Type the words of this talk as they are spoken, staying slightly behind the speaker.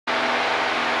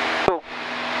Cool.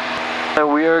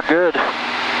 So we are good.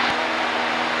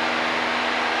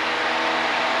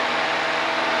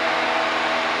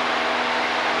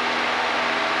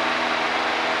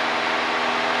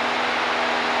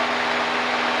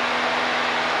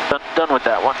 Done with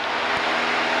that one.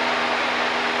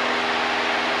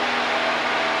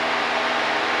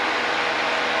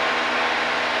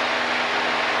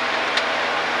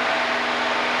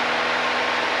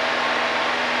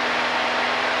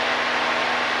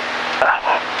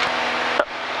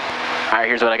 Alright,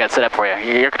 here's what I got set up for you.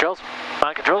 Your controls?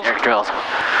 My controls? Your controls.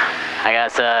 I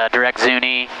got direct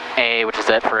Zuni A, which is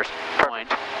that first point.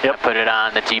 Yep. I put it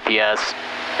on the GPS.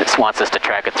 It wants us to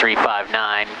track at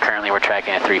 359. Currently we're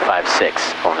tracking at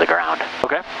 356 over the ground.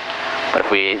 Okay. But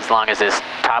if we, as long as this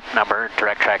top number,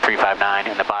 direct track 359,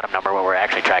 and the bottom number, what we're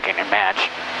actually tracking and match,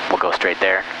 we'll go straight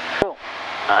there. Cool.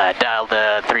 I dialed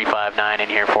the 359 in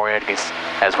here for you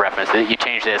as reference. You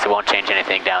change this, it won't change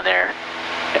anything down there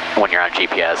when you're on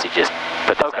GPS. You just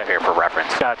put this up here for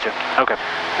reference. Gotcha. Okay.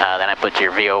 Then I put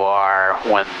your VOR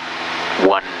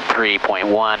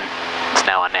 113.1. It's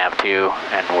now on nav 2,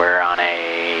 and we're on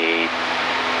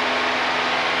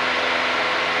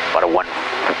about a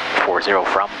 140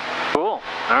 from. Cool. All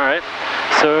right.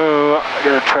 So I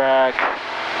gotta track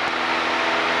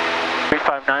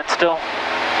 359 still.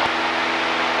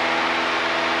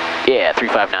 Yeah,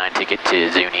 359 to get to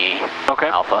Zuni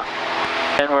Alpha.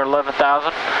 And we're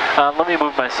 11,000. Let me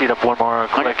move my seat up one more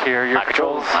click here. Your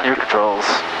controls. Your controls.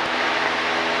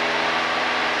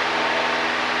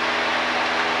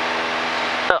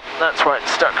 Oh, that's right,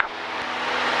 stuck.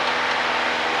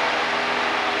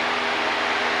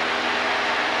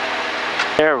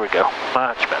 There we go.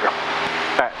 Much better.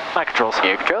 All right, my controls.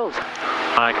 Your controls.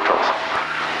 My controls.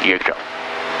 Your control.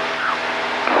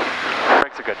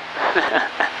 Brakes are good.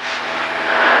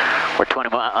 We're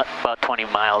about 20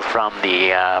 miles from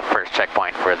the first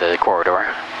checkpoint for the corridor.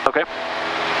 Okay.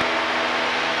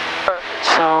 All right,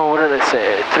 so what did I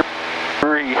say?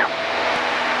 3.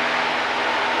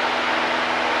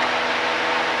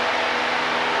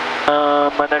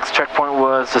 My next checkpoint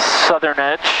was the southern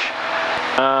edge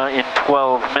in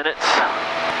 12 minutes.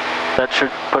 That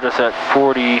should put us at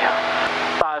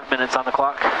 45 minutes on the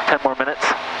clock. 10 more minutes.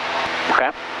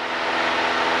 Okay.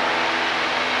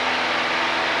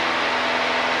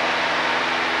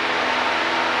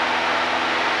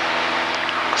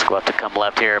 Let's go up to come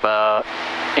left here about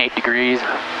 8 degrees.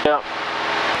 Yep.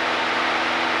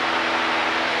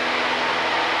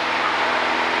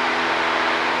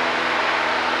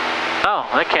 Oh,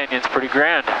 that canyon's pretty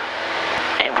grand.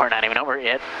 And we're not even over it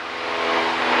yet.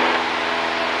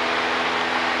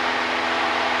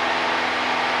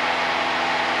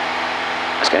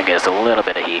 It's gonna get us a little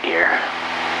bit of heat here.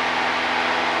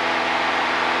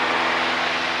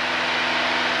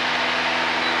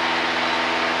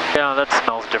 Yeah, that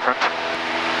smells different.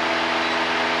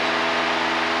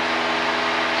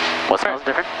 What smells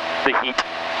different? The heat.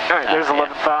 All right, there's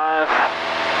 11.5.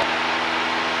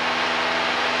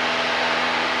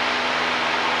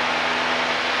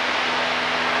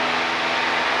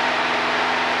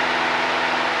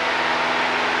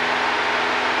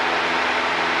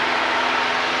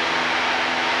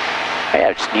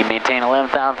 Yeah, just need to maintain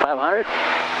 11,500.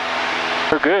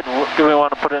 We're good. Do we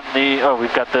want to put in the? Oh,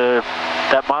 we've got that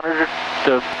monitor.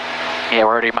 Yeah, we're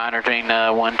already monitoring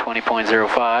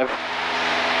 120.05.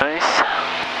 Nice.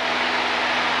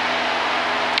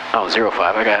 Oh,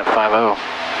 05. I got 50.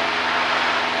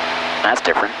 That's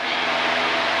different.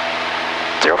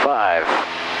 05.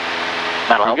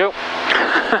 That'll help. There we go.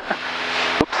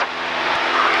 Oops.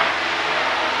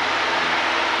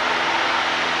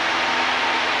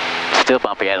 Still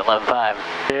bumpy at 11.5.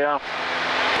 Yeah.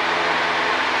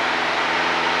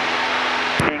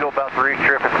 Eagle about to reach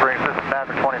Griffin Springs. This is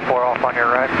Maverick 24 off on your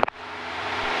right.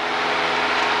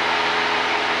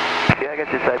 Yeah, I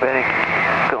got your side heading.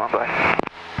 Go on by.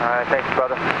 Alright, thanks,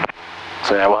 brother.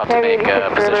 So yeah, we'll have to make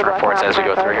position reports as we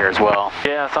go through here as well.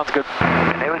 Yeah, sounds good.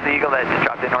 And it was the Eagle that just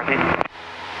dropped in northeast.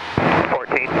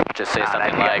 14. Just say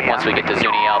something like, once we get to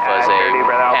Zuni Alpha, say,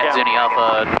 at Zuni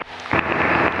Alpha,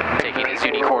 taking the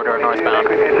Zuni corridor northbound.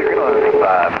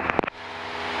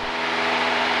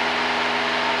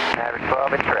 Average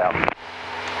 12 and trail.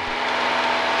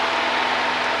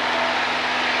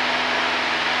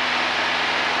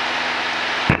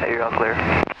 There you're all clear.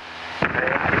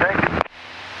 Thanks.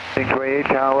 628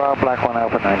 Tower, Black 1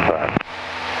 Alpha 95.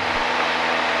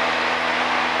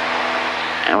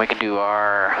 And we can do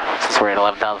our, since we're at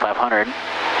 11,500,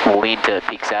 we'll lean to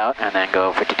peaks out and then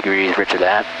go 50 degrees rich of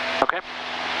that. Okay.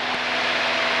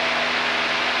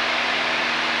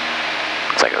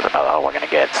 Looks like that's about all we're going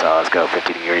to get, so let's go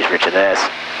 50 degrees rich of this.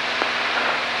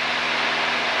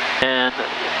 And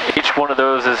each one of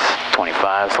those is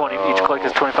 25. 20. Each click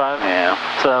is 25? Yeah.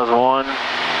 So that was 1.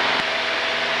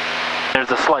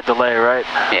 There's a slight delay, right?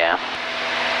 Yeah.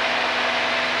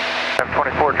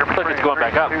 F24, Looks like it's going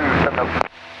back up.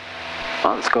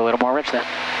 Well, let's go a little more rich then.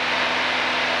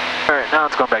 Alright, now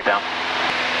it's going back down.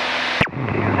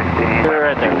 They're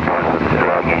right there.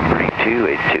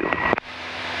 3282.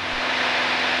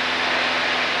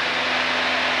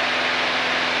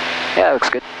 Yeah, that looks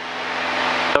good.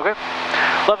 Okay.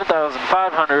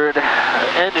 11,500.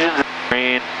 Engine's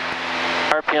green.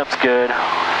 RPM's good.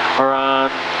 We're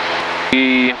on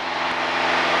the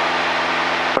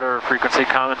whatever frequency,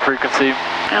 common frequency.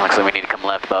 And it looks like we need to come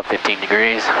left about 15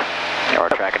 degrees. Yeah, we're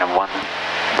tracking a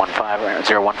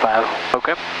 115 or 015.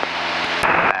 Okay.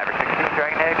 Average 16,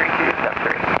 Dragon Head, green 2, step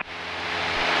 3.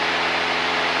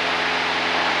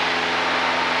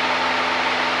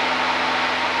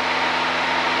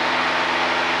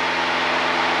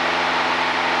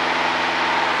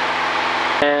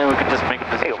 And we can just make a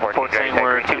position report saying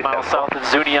we're 2 miles south of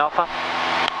Zuni Alpha.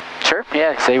 Sure,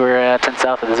 yeah, say we're 10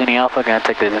 south of the Zuni Alpha, gonna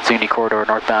take the Zuni corridor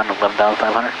northbound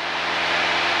 11,500.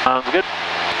 Sounds good.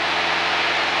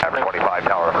 Average 25,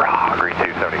 tower, green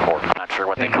 274. I'm not sure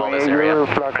what they call this area.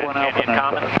 Canyon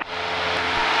Common.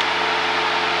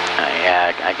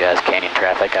 Yeah, I guess canyon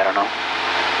traffic, I don't know.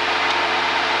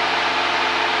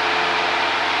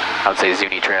 I would say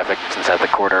Zuni traffic, since that's the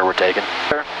corridor we're taking.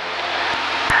 Sure.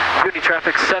 Zuni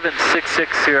traffic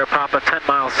 766 Sierra Papa, 10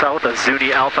 miles south of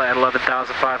Zuni Alpha at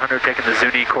 11,500, taking the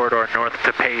Zuni corridor north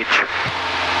to Page.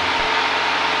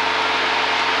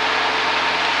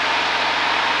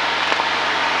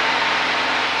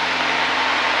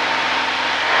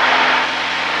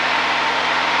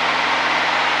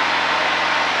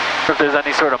 If there's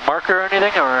any sort of marker or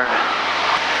anything, or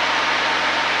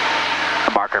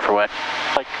A marker for what?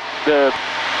 like the,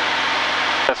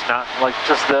 that's not, like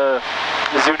just the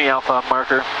Zuni Alpha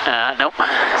marker. Nope.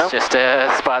 It's just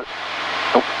a spot.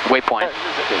 Oh, waypoint.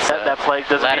 That flag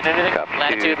doesn't mean anything?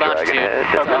 Latitude, longitude.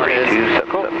 That's all it Green is. 277.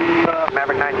 Cool.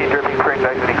 Maverick 19, dripping, crane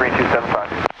back to the green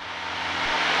 275.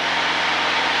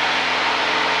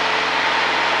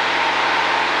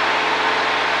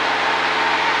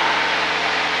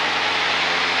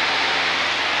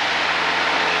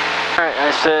 Alright,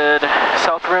 I said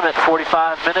south rim at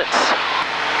 45 minutes.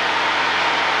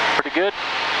 Pretty good.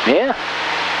 Yeah.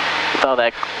 With all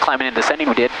that climbing and descending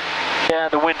we did. Yeah,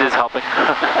 the wind is helping.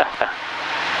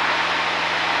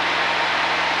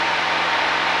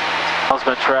 How's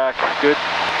my track? Good.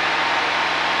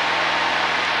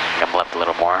 I'm left a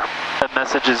little more. That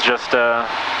message is just,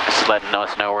 Just letting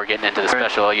us know we're getting into the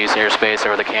special use airspace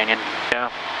over the canyon. yeah.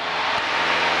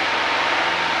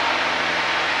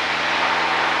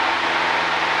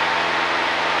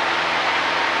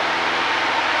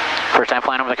 First time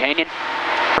flying over the canyon?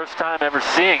 First time ever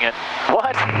seeing it.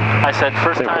 What? I said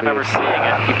first time ever seeing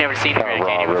it. You've never seen the Grand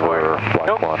Canyon before?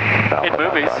 Nope. In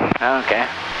movies. Oh, okay.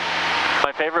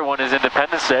 My favorite one is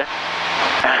Independence Day.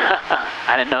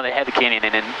 I didn't know they had the canyon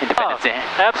in Independence Day.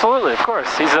 Absolutely, of course.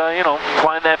 He's, you know,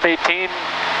 flying the F-18,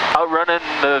 outrunning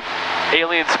the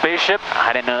alien spaceship.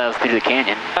 I didn't know that was through the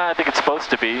canyon. I think it's supposed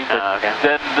to be, but Oh, okay.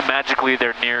 then magically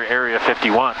they're near Area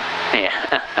 51. Yeah.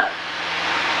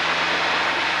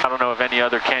 I don't know if any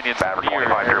other canyons Maverick near.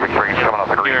 25, dripping, green coming off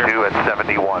the green 2 at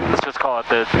 71. Let's just call it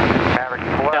the Maverick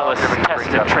 12, Dallas dripping, test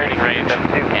green and training range.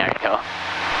 There you go.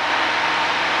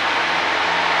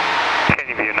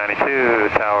 Canyon View 92,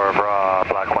 Tower Bra,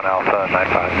 Black 1 Alpha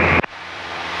 95.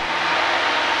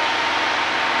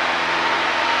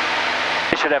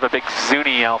 They should have a big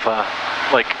Zuni Alpha,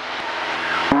 like,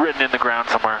 written in the ground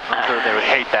somewhere. I'm sure they would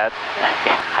hate that.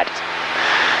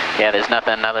 Yeah, there's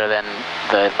nothing other than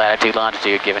the latitude,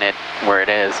 longitude giving it where it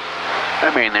is. I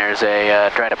mean, there's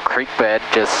a dried up creek bed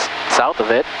just south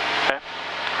of it, Okay.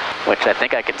 which I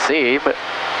think I can see, but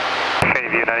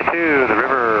Canyon View 92, the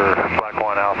river, Black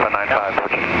 1 Alpha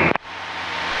 95.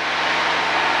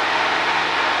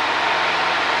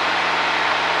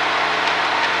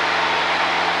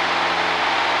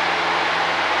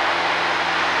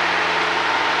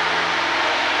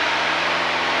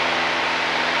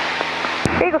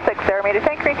 Yep. Eagle 6, Sarah, made a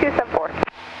tank green 274.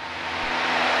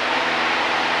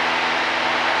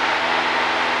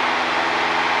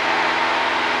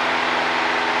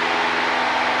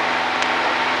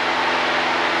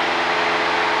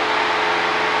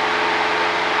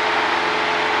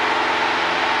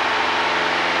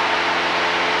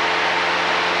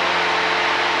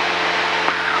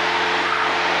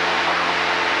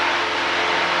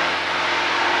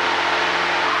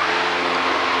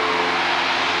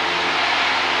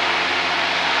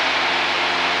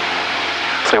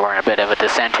 So we're in a bit of a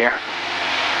descent here.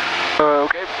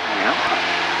 Okay. Yeah.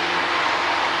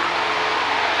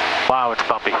 Wow, it's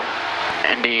bumpy.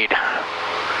 Indeed.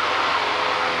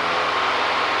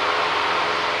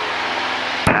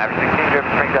 Average 16,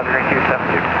 driven springs out the ring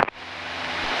 272.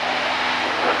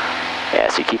 Yeah,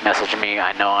 so you keep messaging me.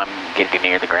 I know I'm getting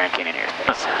near the Grand Canyon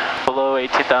airspace. Below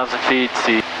 18,000 feet,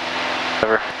 see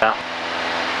whatever. Yeah.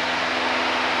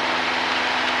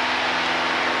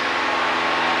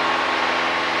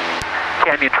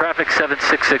 Canyon traffic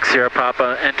 7660 Sierra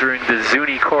Papa entering the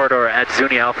Zuni corridor at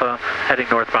Zuni Alpha, heading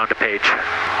northbound to Page.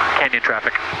 Canyon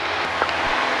traffic.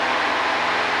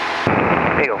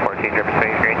 Eagle 14, driven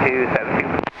springs green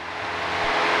 272.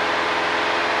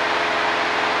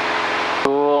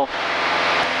 Cool.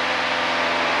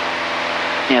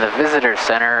 Yeah, the visitor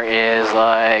center is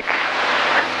like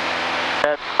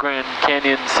At Grand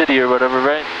Canyon City or whatever,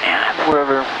 right? Yeah,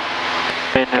 Wherever.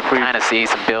 And if we kind of see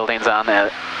some buildings on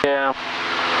the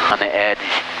edge,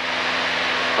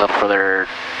 a little further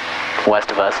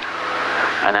west of us,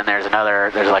 and then there's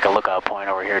like a lookout point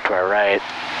over here to our right.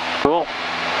 Cool.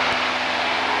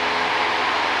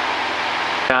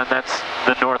 And that's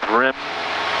the North Rim.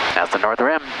 That's the North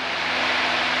Rim.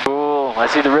 Cool. I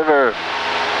see the river.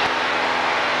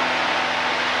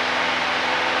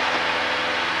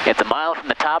 It's a mile from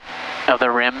the top of the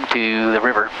rim to the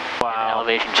river. Wow.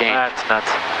 Elevation change. That's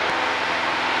nuts.